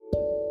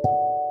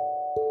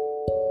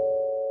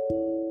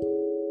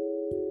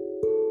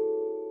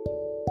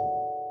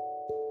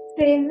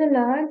Praise the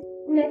Lord.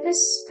 Let us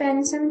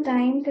spend some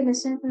time to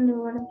listen from the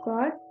Word of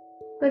God.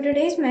 For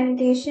today's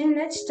meditation,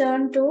 let's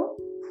turn to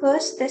 1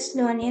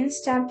 Thessalonians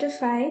chapter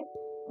 5,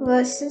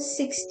 verses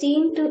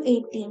 16 to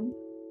 18.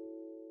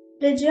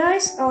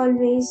 Rejoice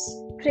always,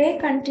 pray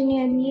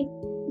continually,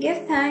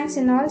 give thanks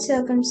in all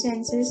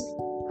circumstances,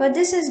 for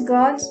this is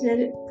God's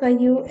will for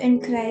you in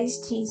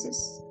Christ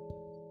Jesus.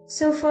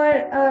 So,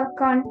 for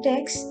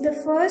context, the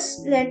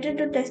first letter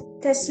to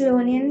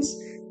Thessalonians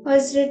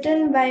was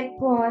written by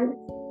Paul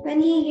when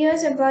he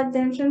hears about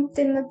them from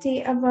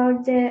Timothy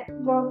about their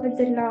walk with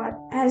the Lord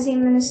as he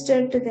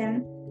ministered to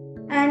them.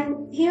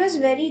 And he was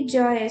very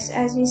joyous,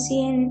 as we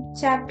see in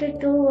chapter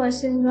 2,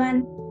 verses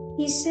 1.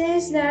 He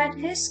says that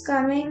his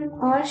coming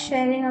or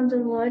sharing of the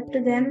word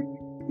to them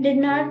did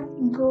not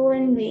go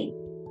in vain.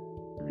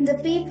 The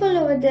people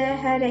over there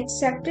had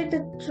accepted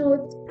the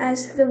truth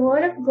as the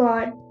word of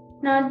God,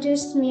 not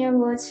just mere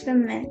words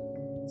from men.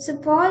 So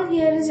Paul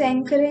here is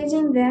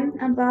encouraging them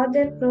about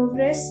their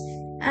progress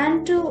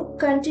and to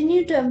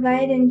continue to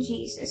abide in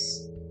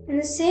Jesus. In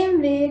the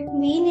same way,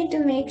 we need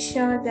to make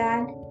sure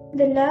that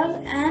the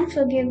love and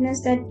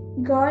forgiveness that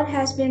God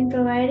has been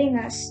providing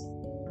us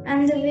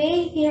and the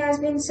way He has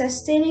been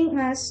sustaining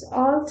us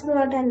all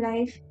throughout our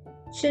life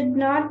should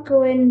not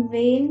go in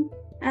vain,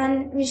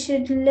 and we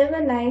should live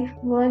a life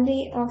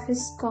worthy of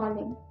His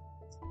calling.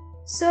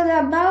 So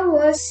the above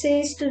verse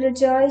says to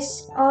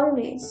rejoice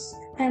always,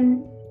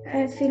 and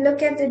if you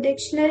look at the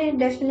dictionary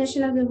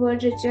definition of the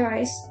word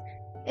rejoice,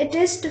 it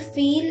is to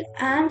feel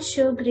and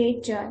show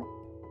great joy.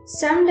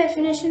 Some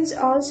definitions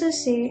also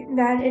say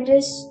that it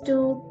is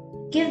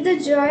to give the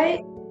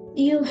joy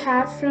you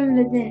have from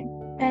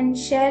within and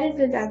share it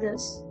with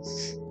others.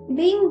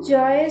 Being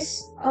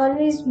joyous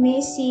always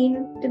may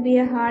seem to be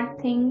a hard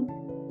thing,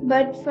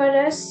 but for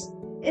us,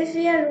 if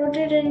we are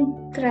rooted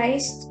in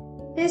Christ,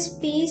 His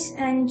peace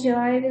and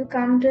joy will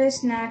come to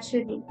us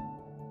naturally.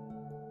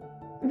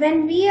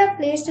 When we are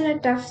placed in a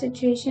tough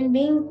situation,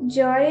 being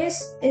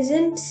joyous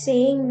isn't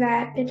saying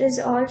that it is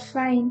all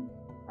fine,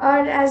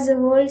 or as the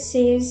world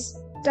says,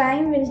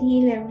 time will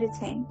heal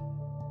everything,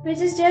 which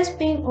is just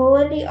being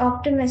overly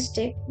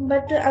optimistic,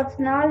 but to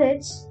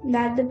acknowledge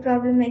that the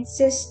problem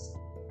exists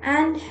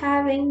and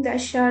having the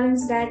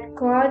assurance that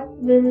God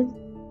will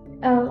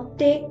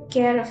take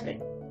care of it.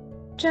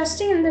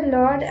 Trusting in the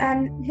Lord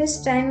and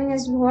His timing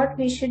is what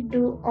we should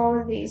do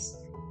always.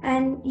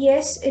 And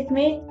yes, it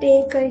may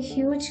take a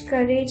huge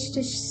courage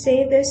to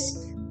say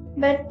this,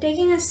 but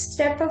taking a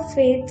step of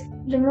faith,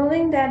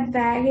 removing that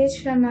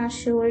baggage from our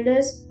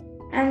shoulders,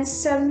 and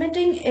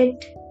submitting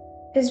it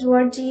is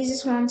what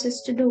Jesus wants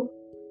us to do.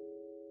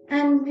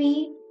 And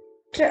we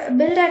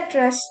build our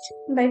trust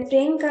by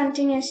praying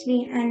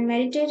continuously and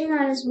meditating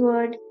on His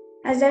Word,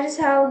 as that is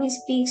how He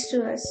speaks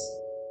to us.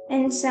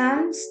 In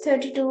Psalms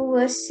 32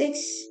 verse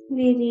 6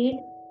 we read,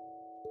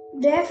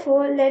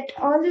 "Therefore let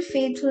all the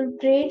faithful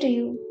pray to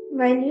you,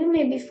 while you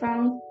may be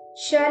found.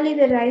 Surely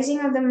the rising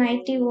of the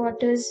mighty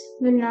waters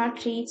will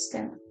not reach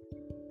them."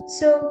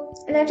 So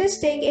let us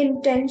take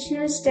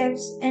intentional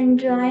steps in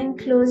drawing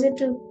closer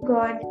to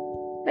God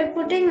by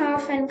putting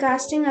off and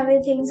casting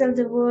away things of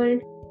the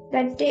world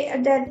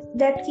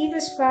that keep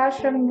us far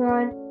from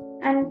God,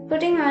 and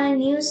putting on a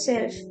new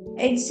self,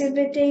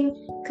 exhibiting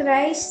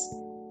Christ's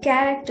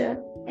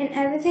character in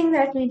everything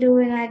that we do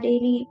in our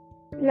daily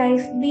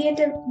life, be it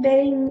a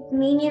very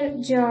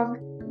menial job.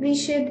 We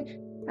should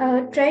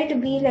try to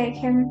be like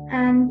Him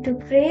and to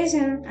praise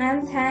Him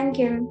and thank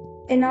Him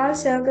in all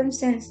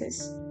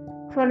circumstances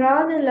for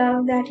all the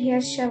love that He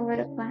has showered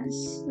upon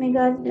us. May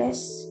God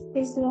bless.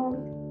 Praise the Lord.